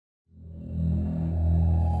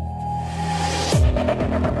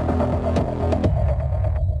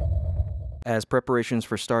As preparations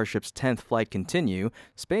for Starship's 10th flight continue,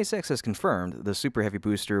 SpaceX has confirmed the Super Heavy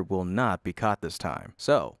booster will not be caught this time.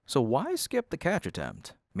 So why skip the catch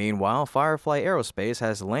attempt? Meanwhile, Firefly Aerospace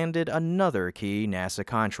has landed another key NASA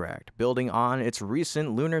contract, building on its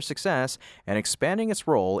recent lunar success and expanding its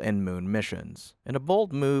role in moon missions. In a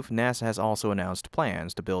bold move, NASA has also announced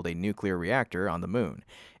plans to build a nuclear reactor on the moon,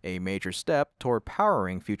 a major step toward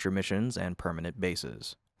powering future missions and permanent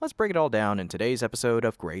bases. Let's break it all down in today's episode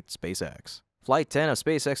of Great SpaceX. Flight 10 of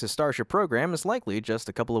SpaceX's Starship program is likely just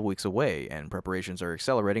a couple of weeks away, and preparations are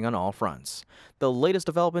accelerating on all fronts. The latest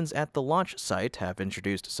developments at the launch site have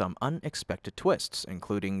introduced some unexpected twists,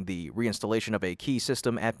 including the reinstallation of a key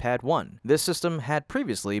system at Pad 1. This system had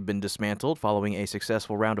previously been dismantled following a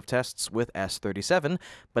successful round of tests with S-37,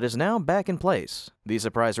 but is now back in place. The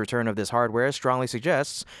surprise return of this hardware strongly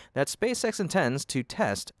suggests that SpaceX intends to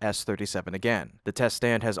test S-37 again. The test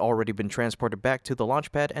stand has already been transported back to the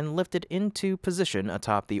launch pad and lifted into position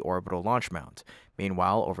atop the orbital launch mount.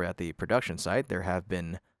 Meanwhile, over at the production site, there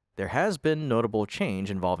has been notable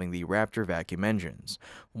change involving the Reactor vacuum engines.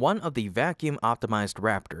 One of the vacuum-optimized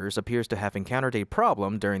Raptors appears to have encountered a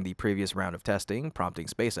problem during the previous round of testing, prompting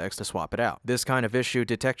SpaceX to swap it out. This kind of issue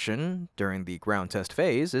detection during the ground test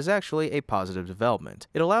phase is actually a positive development.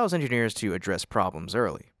 It allows engineers to address problems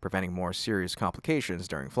early, preventing more serious complications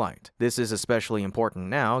during flight. This is especially important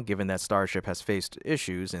now, given that Starship has faced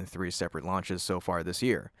issues in 3 separate launches so far this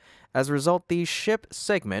year. As a result, the ship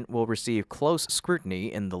segment will receive close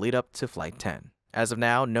scrutiny in the lead-up to Flight 10. As of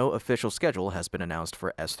now, no official schedule has been announced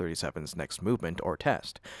for S-37's next movement or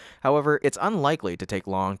test. However, it's unlikely to take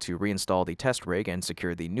long to reinstall the test rig and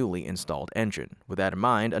secure the newly installed engine. With that in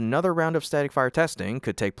mind, another round of static fire testing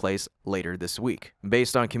could take place later this week.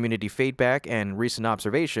 Based on community feedback and recent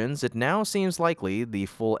observations, it now seems likely the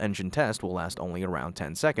full engine test will last only around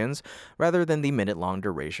 10 seconds, rather than the minute-long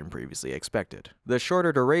duration previously expected. The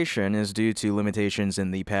shorter duration is due to limitations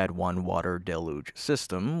in the Pad 1 water deluge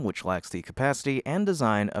system, which lacks the capacity and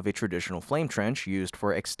design of a traditional flame trench used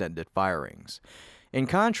for extended firings. In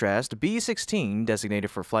contrast, B16, designated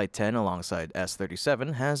for Flight 10 alongside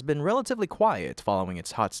S-37, has been relatively quiet following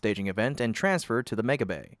its hot staging event and transfer to the Mega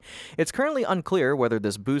Bay. It's currently unclear whether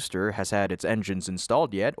this booster has had its engines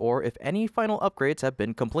installed yet or if any final upgrades have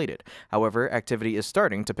been completed. However, activity is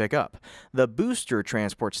starting to pick up. The booster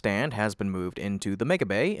transport stand has been moved into the Mega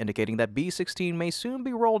Bay, indicating that B16 may soon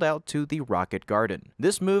be rolled out to the Rocket Garden.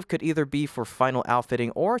 This move could either be for final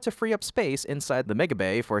outfitting or to free up space inside the Mega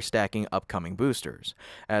Bay for stacking upcoming boosters.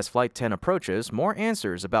 As Flight 10 approaches, more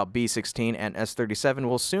answers about B16 and S-37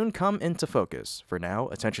 will soon come into focus. For now,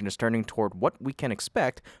 attention is turning toward what we can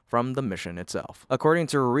expect from the mission itself. According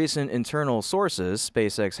to recent internal sources,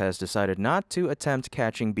 SpaceX has decided not to attempt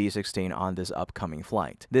catching B16 on this upcoming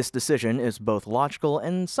flight. This decision is both logical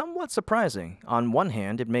and somewhat surprising. On one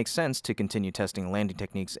hand, it makes sense to continue testing landing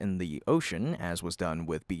techniques in the ocean, as was done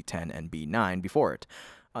with B10 and B9 before it.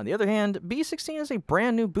 On the other hand, B16 is a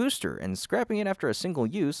brand new booster, and scrapping it after a single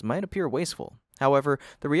use might appear wasteful. However,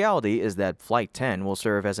 the reality is that Flight 10 will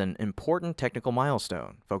serve as an important technical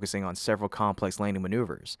milestone, focusing on several complex landing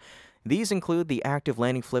maneuvers. These include the active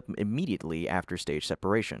landing flip immediately after stage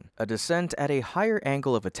separation, a descent at a higher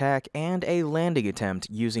angle of attack, and a landing attempt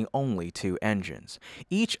using only 2 engines.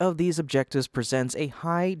 Each of these objectives presents a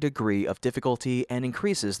high degree of difficulty and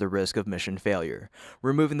increases the risk of mission failure.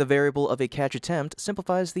 Removing the variable of a catch attempt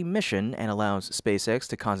simplifies the mission and allows SpaceX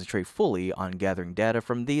to concentrate fully on gathering data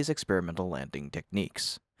from these experimental landing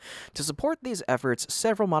techniques. To support these efforts,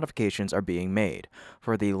 several modifications are being made.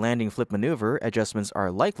 For the landing flip maneuver, adjustments are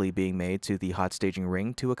likely being made to the hot staging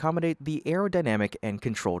ring to accommodate the aerodynamic and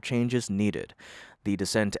control changes needed. The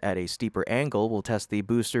descent at a steeper angle will test the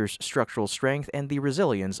booster's structural strength and the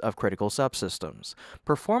resilience of critical subsystems.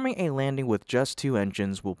 Performing a landing with just 2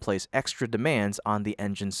 engines will place extra demands on the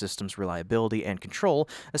engine system's reliability and control,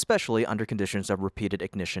 especially under conditions of repeated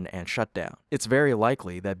ignition and shutdown. It's very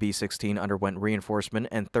likely that B16 underwent reinforcement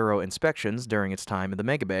and thorough inspections during its time in the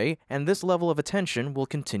Mega Bay, and this level of attention will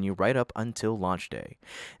continue right up until launch day.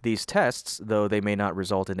 These tests, though they may not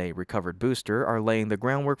result in a recovered booster, are laying the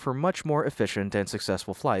groundwork for much more efficient and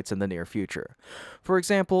successful flights in the near future. For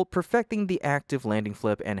example, perfecting the active landing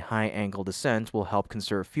flip and high-angle descent will help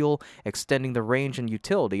conserve fuel, extending the range and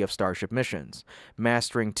utility of Starship missions.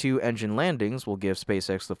 Mastering 2-engine landings will give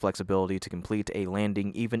SpaceX the flexibility to complete a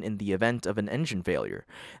landing even in the event of an engine failure.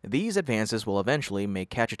 These advances will eventually make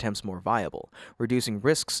catch attempts more viable, reducing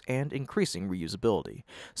risks and increasing reusability.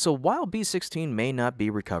 So while B16 may not be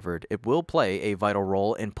recovered, it will play a vital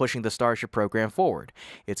role in pushing the Starship program forward.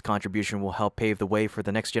 Its contribution will help pave the way for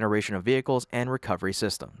the next generation of vehicles and recovery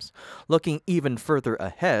systems. Looking even further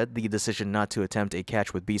ahead, the decision not to attempt a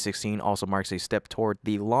catch with B16 also marks a step toward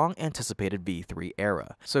the long-anticipated V3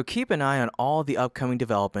 era. So keep an eye on all the upcoming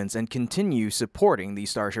developments and continue supporting the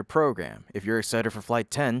Starship program. If you're excited for Flight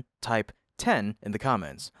 10, type 10 in the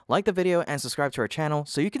comments. Like the video and subscribe to our channel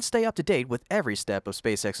so you can stay up to date with every step of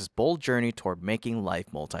SpaceX's bold journey toward making life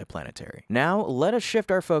multiplanetary. Now, let us shift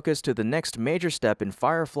our focus to the next major step in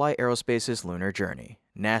Firefly Aerospace's lunar journey.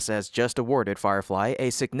 NASA has just awarded Firefly a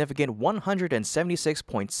significant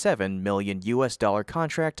 $176.7 million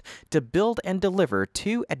contract to build and deliver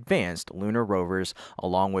 2 advanced lunar rovers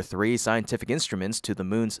along with 3 scientific instruments to the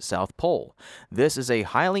moon's south pole. This is a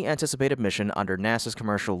highly anticipated mission under NASA's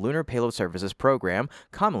Commercial Lunar Payload Services program,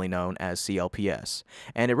 commonly known as CLPS,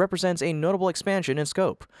 and it represents a notable expansion in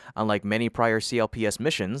scope. Unlike many prior CLPS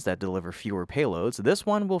missions that deliver fewer payloads, this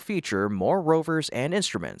one will feature more rovers and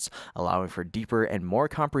instruments, allowing for deeper and more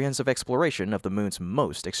comprehensive exploration of the moon's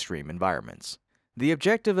most extreme environments. The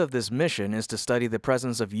objective of this mission is to study the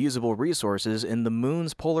presence of usable resources in the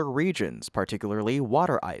moon's polar regions, particularly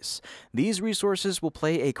water ice. These resources will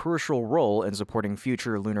play a crucial role in supporting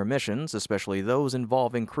future lunar missions, especially those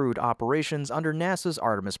involving crewed operations under NASA's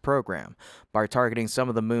Artemis program. By targeting some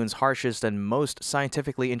of the moon's harshest and most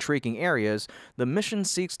scientifically intriguing areas, the mission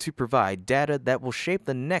seeks to provide data that will shape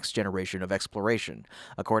the next generation of exploration.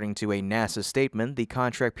 According to a NASA statement, the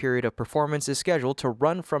contract period of performance is scheduled to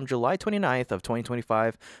run from July 29th of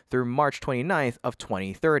 2025 through March 29th of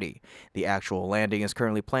 2030. The actual landing is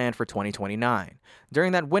currently planned for 2029.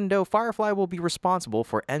 During that window, Firefly will be responsible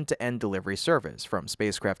for end-to-end delivery service, from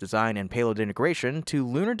spacecraft design and payload integration to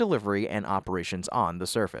lunar delivery and operations on the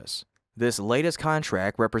surface. This latest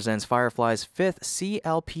contract represents Firefly's 5th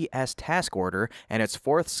CLPS task order and its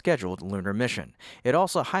 4th scheduled lunar mission. It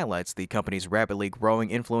also highlights the company's rapidly growing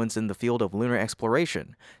influence in the field of lunar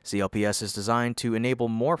exploration. CLPS is designed to enable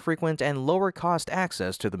more frequent and lower-cost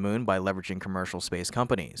access to the moon by leveraging commercial space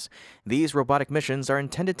companies. These robotic missions are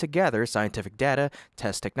intended to gather scientific data,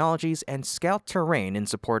 test technologies, and scout terrain in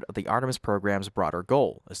support of the Artemis program's broader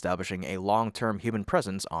goal, establishing a long-term human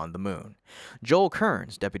presence on the moon. Joel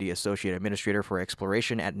Kearns, Deputy Associate Administrator for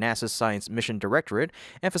Exploration at NASA's Science Mission Directorate,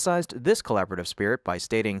 emphasized this collaborative spirit by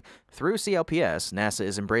stating, "Through CLPS, NASA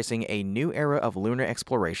is embracing a new era of lunar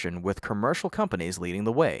exploration with commercial companies leading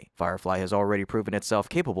the way. Firefly has already proven itself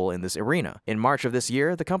capable in this arena. In March of this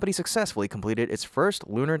year, the company successfully completed its first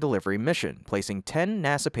lunar delivery mission, placing 10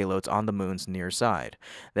 NASA payloads on the moon's near side.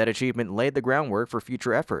 That achievement laid the groundwork for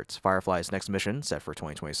future efforts. Firefly's next mission, set for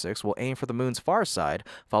 2026, will aim for the moon's far side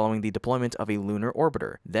following the deployment of a lunar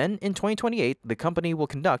orbiter. Then, in 2028, the company will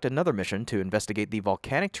conduct another mission to investigate the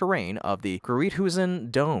volcanic terrain of the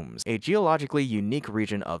Gruithuisen Domes, a geologically unique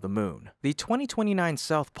region of the moon. The 2029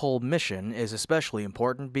 South Pole mission is especially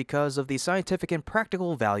important because of the scientific and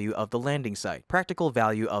practical value of the landing site.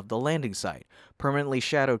 Permanently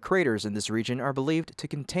shadowed craters in this region are believed to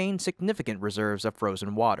contain significant reserves of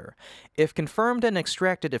frozen water. If confirmed and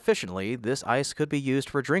extracted efficiently, this ice could be used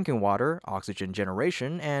for drinking water, oxygen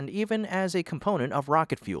generation, and even as a component of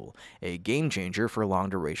rocket fuel, a game-changer for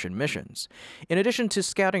long-duration missions. In addition to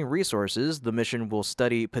scouting resources, the mission will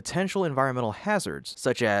study potential environmental hazards,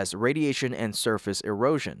 such as radiation and surface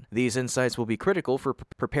erosion. These insights will be critical for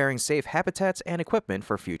preparing safe habitats and equipment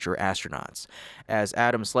for future astronauts. As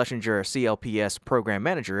Adam Schlesinger, CLPS Program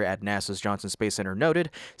Manager at NASA's Johnson Space Center,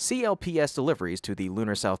 noted, CLPS deliveries to the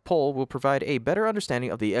lunar South Pole will provide a better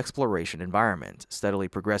understanding of the exploration environment, steadily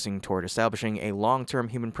progressing toward establishing a long-term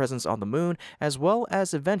human presence on the moon, as well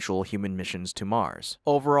as eventual human missions to Mars.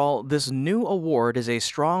 Overall, this new award is a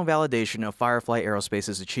strong validation of Firefly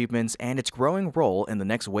Aerospace's achievements and its growing role in the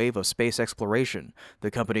next wave of space exploration.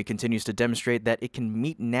 The company continues to demonstrate that it can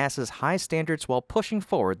meet NASA's high standards while pushing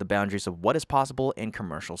forward the boundaries of what is possible in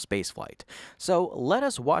commercial spaceflight. So let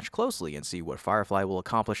us watch closely and see what Firefly will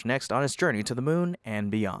accomplish next on its journey to the moon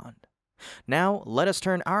and beyond. Now, let us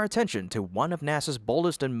turn our attention to one of NASA's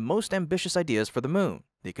boldest and most ambitious ideas for the moon: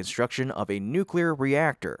 the construction of a nuclear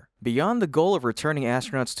reactor. Beyond the goal of returning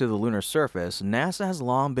astronauts to the lunar surface, NASA has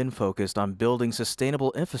long been focused on building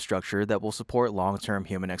sustainable infrastructure that will support long-term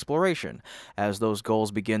human exploration. As those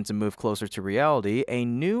goals begin to move closer to reality, a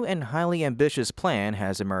new and highly ambitious plan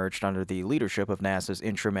has emerged under the leadership of NASA's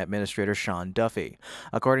interim administrator Sean Duffy.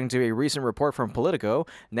 According to a recent report from Politico,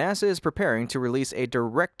 NASA is preparing to release a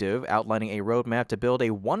directive outlining a roadmap to build a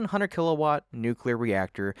 100-kilowatt nuclear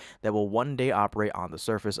reactor that will one day operate on the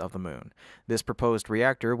surface of the moon. This proposed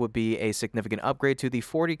reactor would be a significant upgrade to the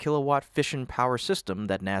 40-kilowatt fission power system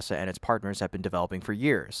that NASA and its partners have been developing for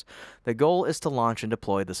years. The goal is to launch and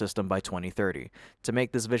deploy the system by 2030. To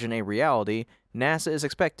make this vision a reality, NASA is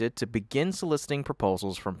expected to begin soliciting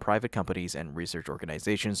proposals from private companies and research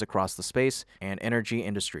organizations across the space and energy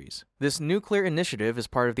industries. This nuclear initiative is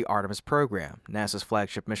part of the Artemis program, NASA's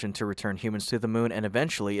flagship mission to return humans to the moon and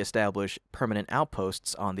eventually establish permanent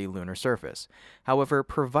outposts on the lunar surface. However,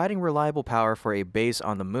 providing reliable power for a base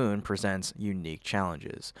on the moon presents unique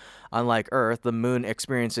challenges. Unlike Earth, the moon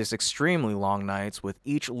experiences extremely long nights, with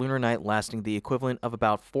each lunar night lasting the equivalent of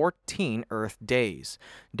about 14 Earth days.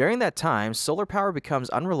 During that time, solar power becomes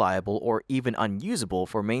unreliable or even unusable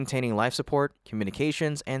for maintaining life support,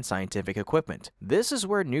 communications, and scientific equipment. This is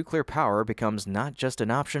where nuclear power becomes not just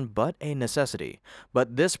an option but a necessity.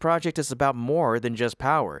 But this project is about more than just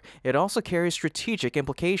power. It also carries strategic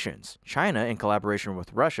implications. China, in collaboration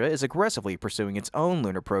with Russia, is aggressively pursuing its own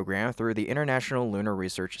lunar program through the International Lunar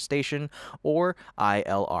Research Station, or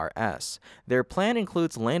ILRS. Their plan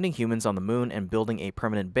includes landing humans on the moon and building a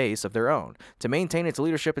permanent base of their own. To maintain its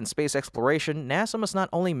leadership in space exploration, NASA must not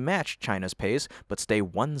only match China's pace, but stay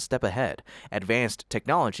one step ahead. Advanced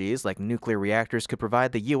technologies like nuclear reactors could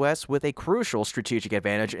provide the U.S. with a crucial strategic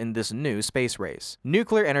advantage in this new space race.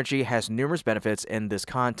 Nuclear energy has numerous benefits in this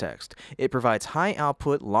context. It provides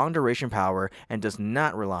high-output, long-duration power and does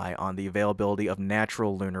not rely on the availability of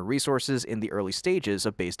natural lunar resources in the early stages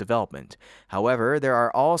of base development. However, there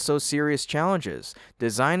are also serious challenges.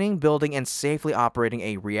 Designing, building, and safely operating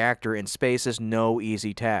a reactor in space is no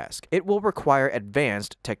easy task. It will require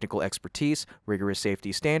advanced technical expertise, rigorous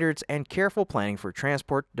safety standards, and careful planning for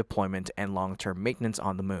transport, deployment, and long-term maintenance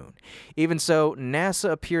on the moon. Even so,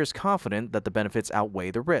 NASA appears confident that the benefits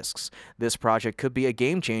outweigh the risks. This project could be a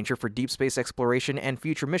game-changer for deep space exploration and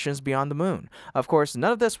future missions beyond the moon. Of course,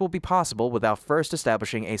 none of this will be possible without first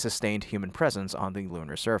establishing a sustained human presence on the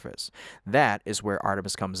lunar surface. That is where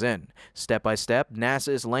Artemis comes in. Step by step, NASA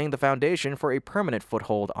is laying the foundation for a permanent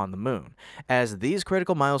foothold on the moon. As these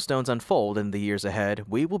critical milestones unfold in the years ahead,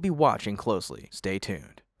 we will be watching closely. Stay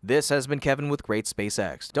tuned. This has been Kevin with Great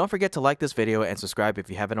SpaceX. Don't forget to like this video and subscribe if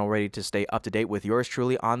you haven't already to stay up to date with yours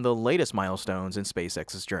truly on the latest milestones in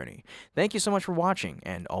SpaceX's journey. Thank you so much for watching,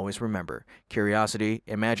 and always remember, curiosity,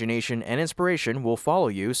 imagination, and inspiration will follow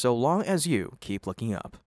you so long as you keep looking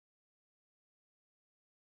up.